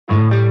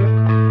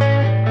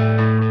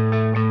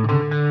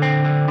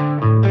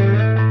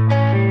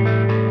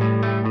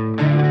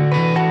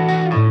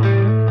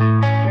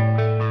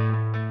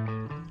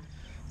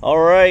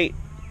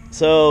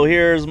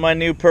here's my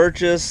new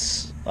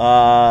purchase.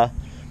 Brand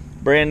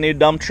new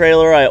dump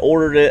trailer. I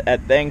ordered it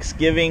at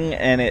Thanksgiving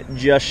and it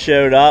just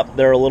showed up.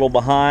 They're a little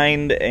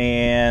behind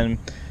and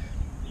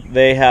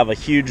they have a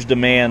huge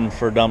demand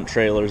for dump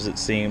trailers, it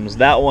seems.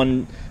 That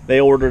one, they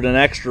ordered an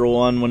extra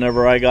one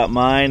whenever I got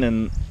mine,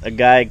 and a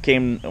guy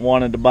came and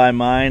wanted to buy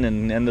mine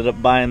and ended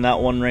up buying that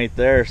one right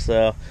there.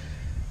 So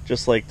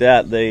just like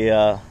that,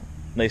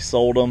 they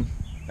sold them,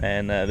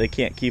 and they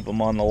can't keep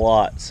them on the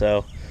lot.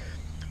 So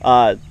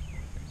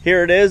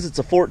here it is. It's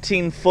a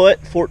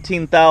 14-foot,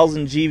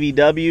 14,000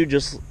 GVW,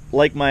 just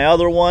like my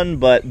other one,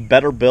 but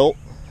better built,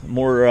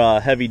 more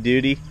heavy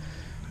duty.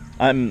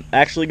 I'm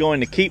actually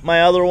going to keep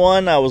my other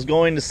one. I was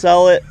going to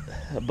sell it,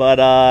 but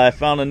I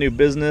found a new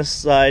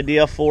business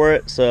idea for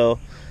it, so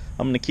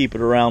I'm going to keep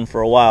it around for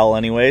a while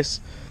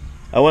anyways.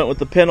 I went with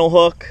the pintle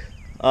hook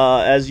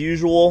as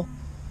usual,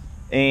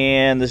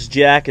 and this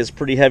jack is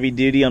pretty heavy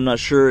duty. I'm not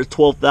sure,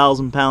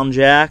 12,000 pound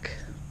jack.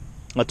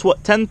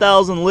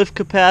 10,000 lift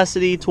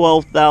capacity,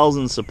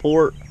 12,000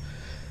 support.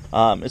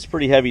 It's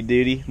pretty heavy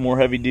duty, more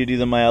heavy duty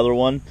than my other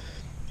one.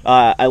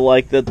 I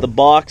like that the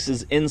box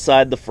is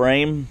inside the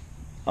frame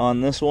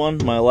on this one.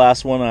 My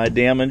last one I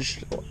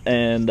damaged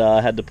and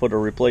had to put a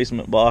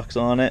replacement box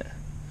on it.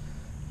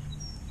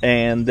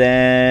 And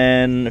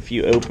then if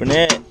you open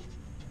it,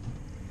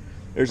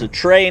 there's a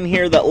tray in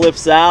here that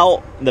lifts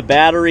out. The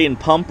battery and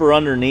pump are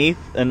underneath,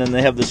 and then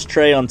they have this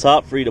tray on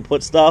top for you to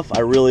put stuff. I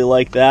really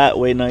like that,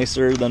 way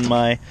nicer than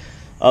my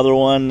other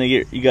one.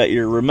 You got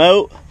your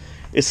remote.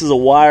 This is a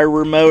wire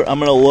remote. I'm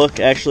gonna look,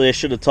 actually I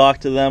should have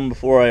talked to them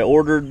before I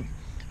ordered.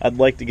 I'd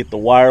like to get the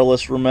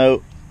wireless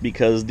remote,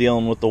 because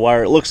dealing with the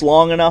wire, it looks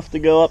long enough to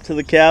go up to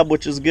the cab,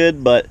 which is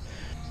good, but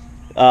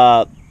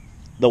the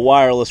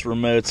wireless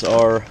remotes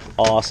are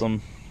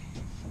awesome.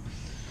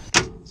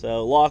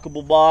 So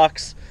lockable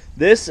box.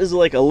 This is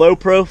like a low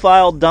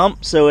profile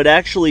dump, so it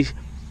actually,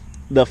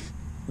 the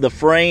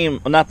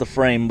frame, not the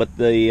frame, but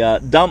the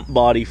dump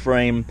body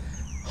frame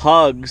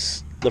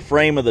hugs the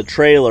frame of the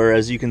trailer,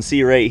 as you can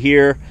see right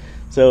here.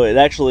 So it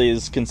actually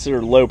is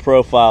considered low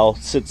profile,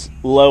 sits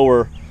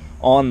lower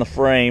on the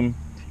frame,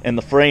 and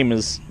the frame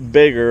is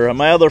bigger.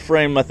 My other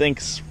frame I think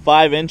is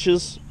 5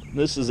 inches.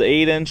 This is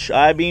 8-inch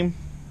I-beam.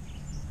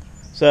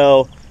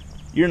 So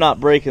you're not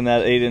breaking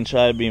that 8-inch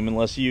I-beam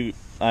unless you,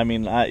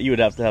 you would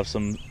have to have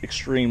some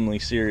extremely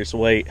serious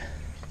weight.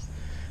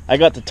 I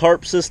got the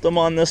tarp system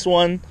on this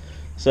one,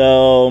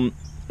 so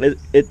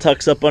it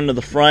tucks up under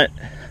the front.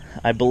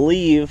 I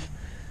believe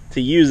to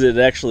use it,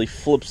 it actually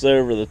flips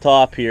over the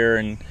top here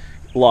and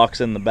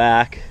locks in the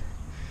back.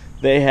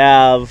 They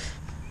have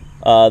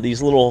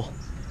these little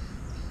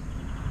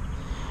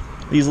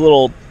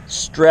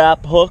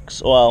strap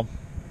hooks, well,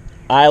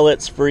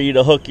 eyelets for you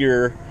to hook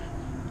your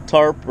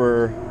tarp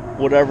or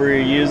whatever you're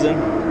using.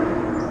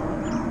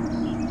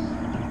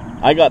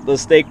 I got the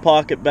stake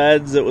pocket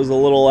beds. It was a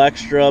little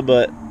extra,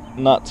 but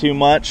not too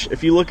much.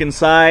 If you look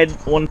inside,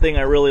 one thing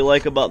I really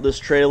like about this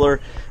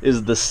trailer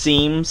is the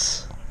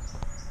seams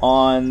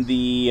on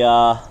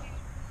the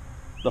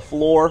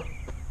floor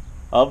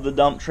of the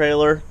dump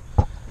trailer.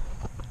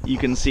 You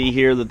can see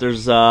here that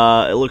there's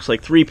it looks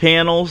like 3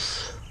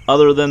 panels.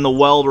 Other than the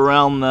weld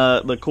around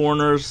the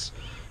corners,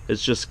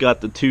 it's just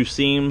got the 2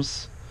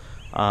 seams.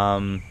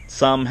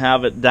 Some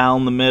have it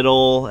down the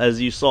middle.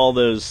 As you saw,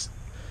 those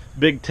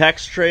big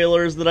Tex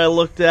trailers that I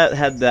looked at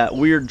had that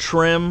weird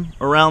trim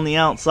around the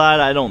outside.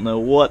 I don't know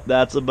what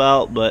that's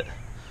about, but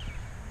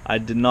I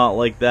did not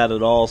like that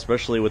at all,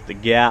 especially with the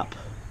gap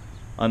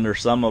under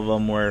some of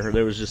them where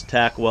there was just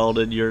tack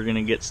welded. You're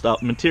gonna get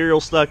material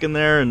stuck in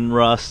there and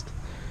rust.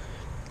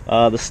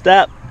 The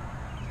step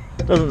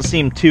doesn't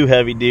seem too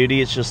heavy duty.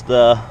 It's just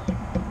I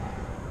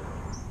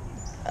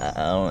don't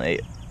know,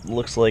 it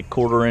looks like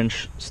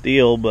 1/4-inch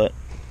steel, but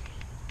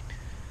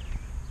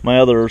my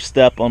other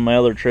step on my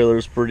other trailer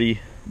is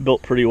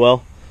built pretty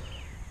well,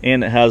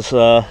 and it has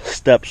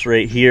steps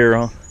right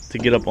here to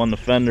get up on the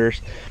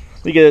fenders.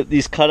 You get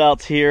these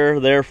cutouts here,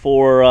 they're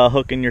for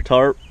hooking your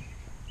tarp,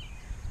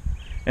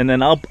 and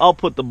then I'll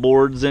put the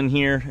boards in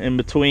here in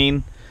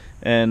between,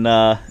 and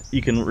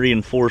you can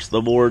reinforce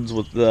the boards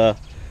with the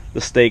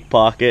stake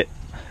pocket.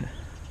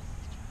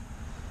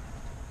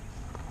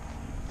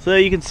 So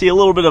you can see a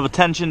little bit of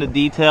attention to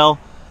detail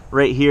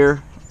right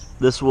here.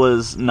 This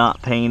was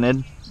not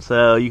painted,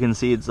 so you can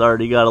see it's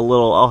already got a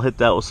little, I'll hit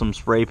that with some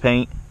spray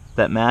paint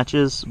that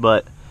matches,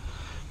 but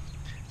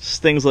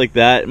just things like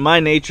that. In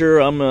my nature,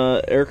 I'm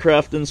an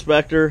aircraft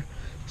inspector,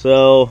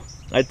 so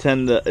I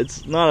tend to,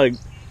 it's not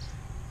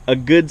a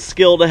good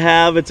skill to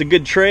have. It's a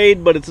good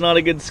trade, but it's not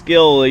a good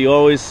skill. You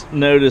always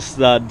notice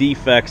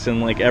defects in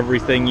like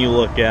everything you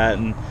look at,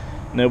 and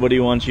nobody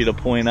wants you to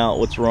point out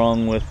what's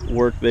wrong with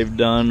work they've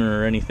done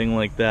or anything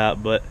like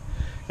that. But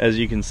as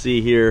you can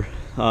see here,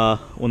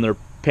 when they're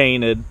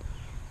painted,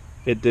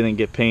 it didn't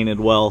get painted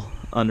well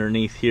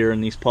underneath here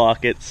in these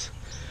pockets,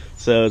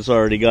 so it's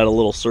already got a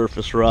little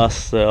surface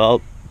rust, so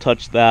I'll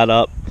touch that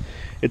up.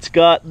 It's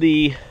got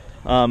the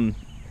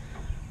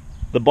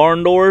the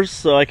barn doors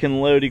so I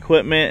can load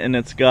equipment, and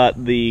it's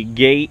got the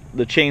gate.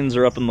 The chains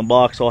are up in the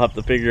box, so I'll have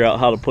to figure out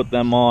how to put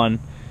them on,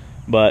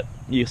 but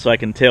so I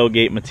can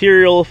tailgate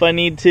material if I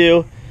need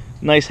to.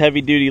 Nice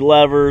heavy duty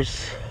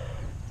levers.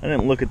 I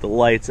didn't look at the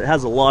lights. It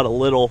has a lot of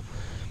little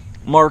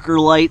marker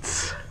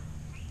lights.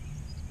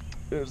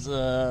 There's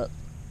I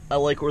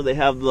like where they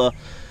have the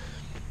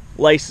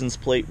license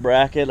plate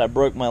bracket. I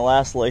broke my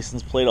last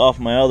license plate off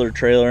my other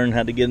trailer and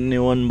had to get a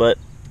new one, but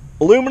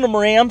aluminum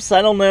ramps,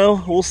 I don't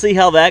know. We'll see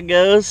how that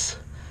goes.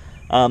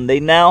 They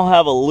now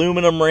have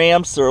aluminum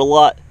ramps. They're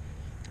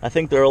I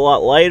think they're a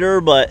lot lighter,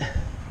 but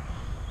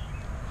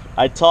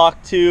I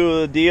talked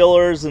to the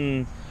dealers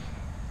and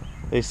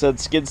they said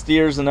skid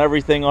steers and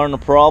everything aren't a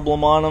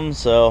problem on them,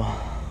 so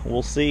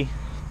we'll see.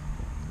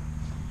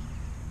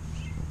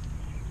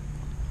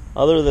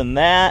 Other than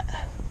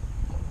that,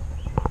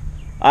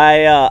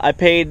 I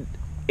paid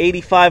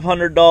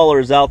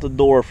 $8,500 out the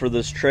door for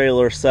this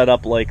trailer set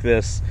up like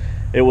this.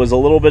 It was a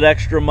little bit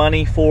extra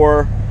money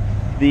for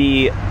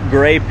the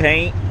gray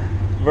paint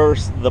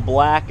versus the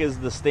black is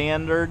the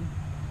standard,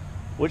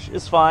 which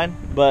is fine,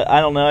 but I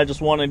don't know, I just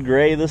wanted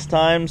gray this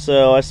time,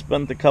 so I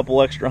spent a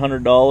couple extra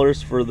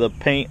 $100 for the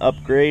paint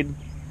upgrade.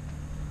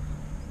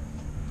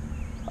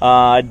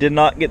 I did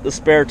not get the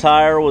spare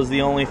tire, was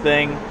the only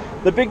thing.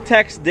 The Big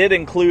Tex did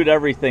include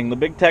everything. The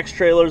Big Tex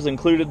trailers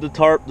included the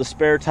tarp, the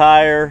spare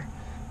tire,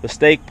 the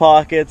stake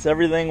pockets,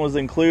 everything was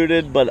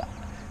included, but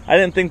I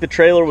didn't think the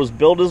trailer was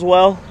built as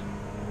well.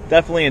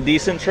 Definitely a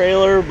decent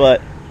trailer,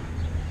 but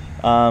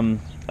I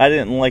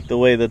didn't like the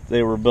way that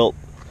they were built.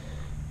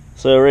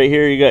 So right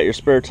here you got your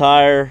spare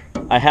tire.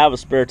 I have a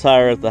spare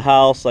tire at the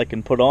house I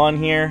can put on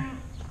here.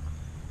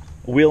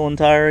 A wheel and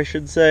tire, I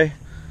should say.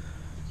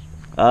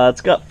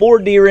 It's got 4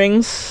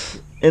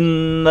 D-rings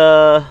in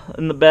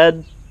the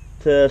bed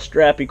to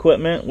strap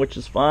equipment, which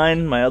is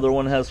fine. My other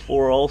one has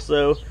 4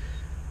 also.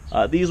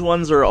 These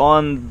ones are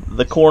on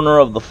the corner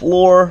of the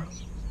floor.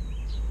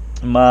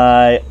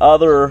 My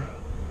other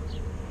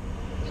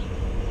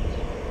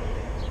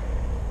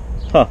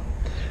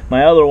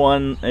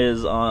one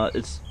is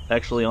it's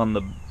actually on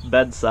the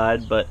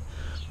bedside. But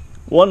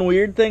one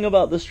weird thing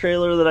about this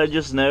trailer that I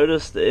just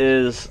noticed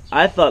is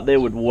I thought they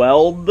would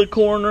weld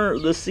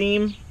the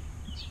seam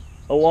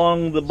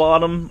along the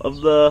bottom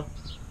of the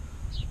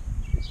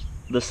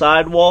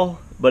sidewall,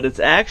 but it's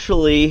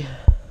actually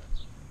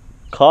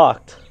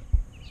caulked.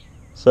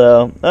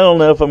 So I don't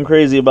know if I'm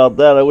crazy about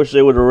that. I wish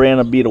they would have ran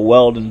a bead of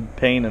weld and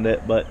painted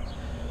it, but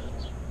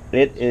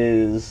it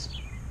is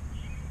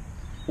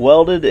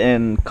welded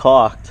and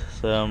caulked,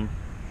 so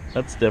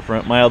that's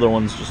different. My other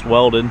one's just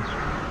welded.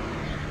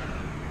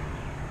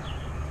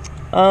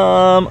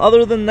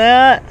 Other than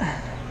that,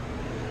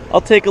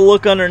 I'll take a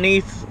look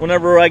underneath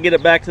whenever I get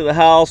it back to the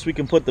house. We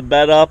can put the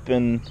bed up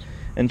and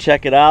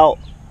check it out.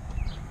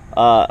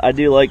 I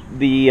do like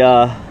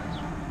the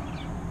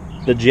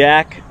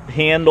jack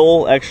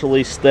handle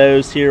actually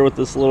stows here with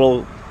this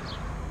little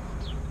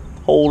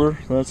holder.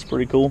 That's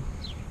pretty cool.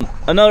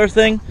 Another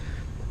thing,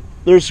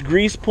 there's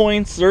grease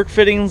points, zerk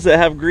fittings that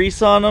have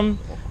grease on them.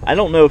 I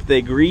don't know if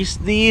they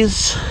greased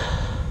these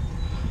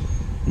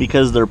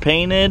because they're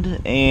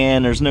painted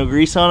and there's no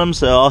grease on them,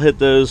 so I'll hit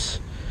those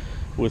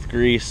with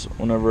grease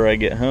whenever I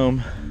get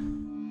home.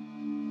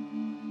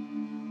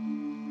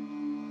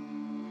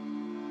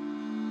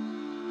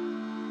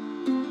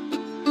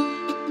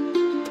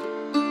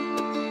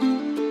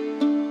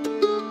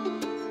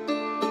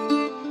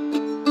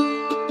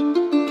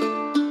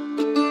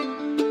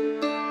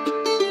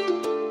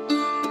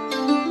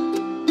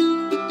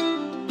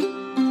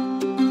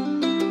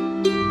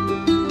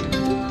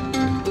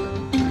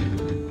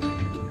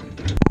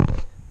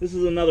 This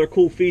is another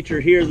cool feature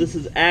here. This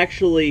is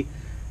actually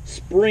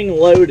spring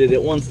loaded.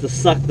 It wants to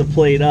suck the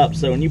plate up,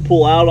 so when you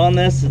pull out on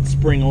this, it's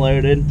spring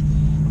loaded,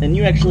 and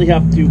you actually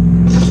have to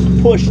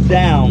push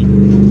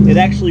down. It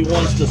actually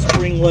wants to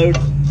spring load.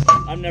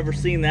 I've never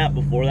seen that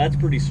before. That's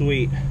pretty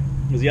sweet,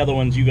 because the other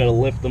ones you got to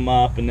lift them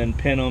up and then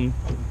pin them.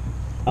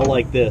 I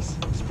like this.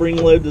 Spring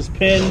load this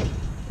pin,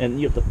 and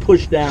you have to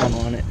push down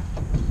on it.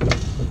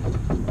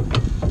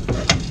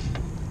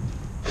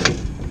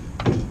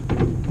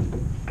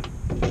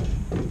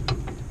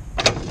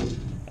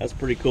 That's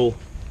pretty cool.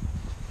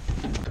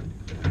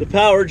 The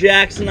power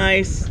jack's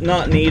nice,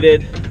 not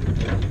needed,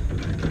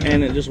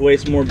 and it just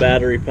wastes more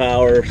battery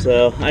power,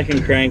 so I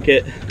can crank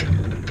it,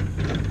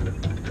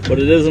 but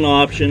it is an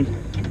option.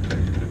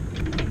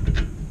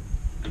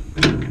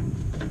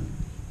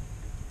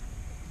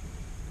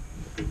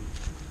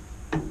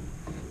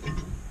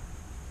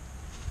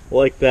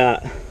 Like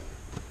that.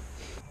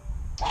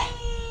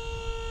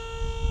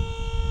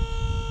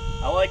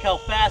 I like how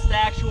fast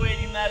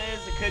actuating that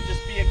is. It could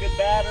just be a good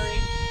battery.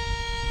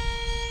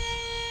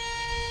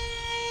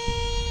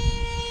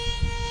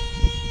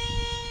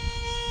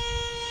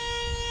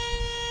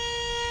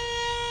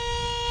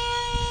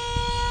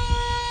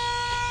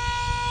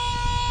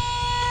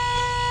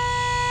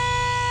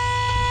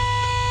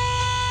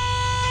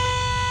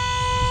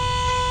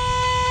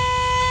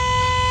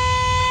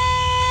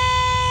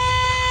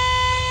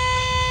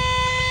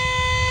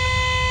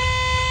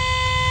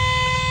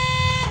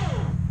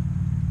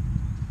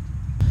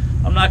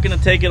 not going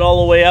to take it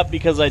all the way up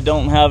because I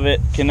don't have it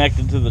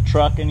connected to the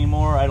truck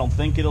anymore. I don't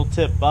think it'll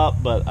tip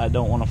up, but I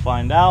don't want to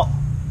find out.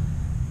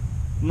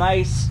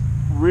 Nice,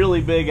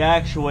 really big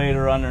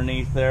actuator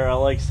underneath there. I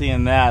like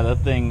seeing that. That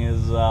thing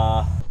is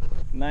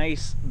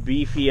nice,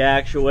 beefy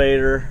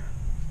actuator.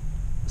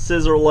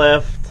 Scissor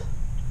lift.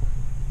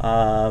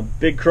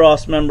 Big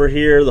cross member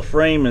here. The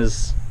frame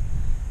is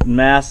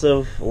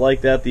massive. I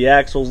like that. The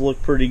axles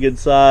look pretty good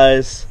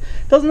size.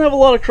 Doesn't have a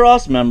lot of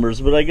cross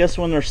members, but I guess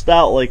when they're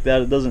stout like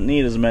that, it doesn't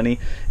need as many.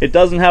 It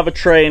doesn't have a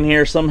tray in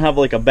here. Some have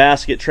like a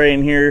basket tray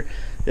in here.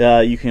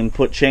 You can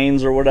put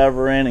chains or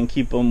whatever in and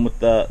keep them with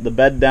the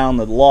bed down,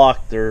 the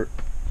lock.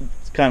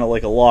 It's kind of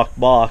like a locked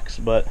box,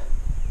 but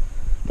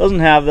doesn't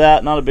have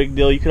that. Not a big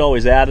deal. You could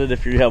always add it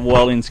if you have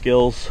welding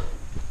skills.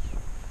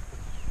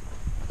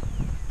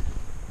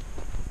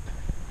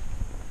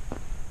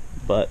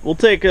 But we'll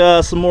take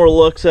some more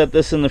looks at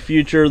this in the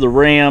future. The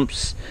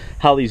ramps,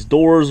 how these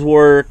doors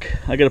work.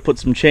 I got to put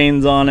some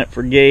chains on it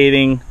for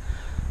gating,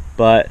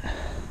 but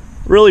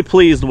really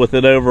pleased with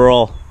it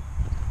overall.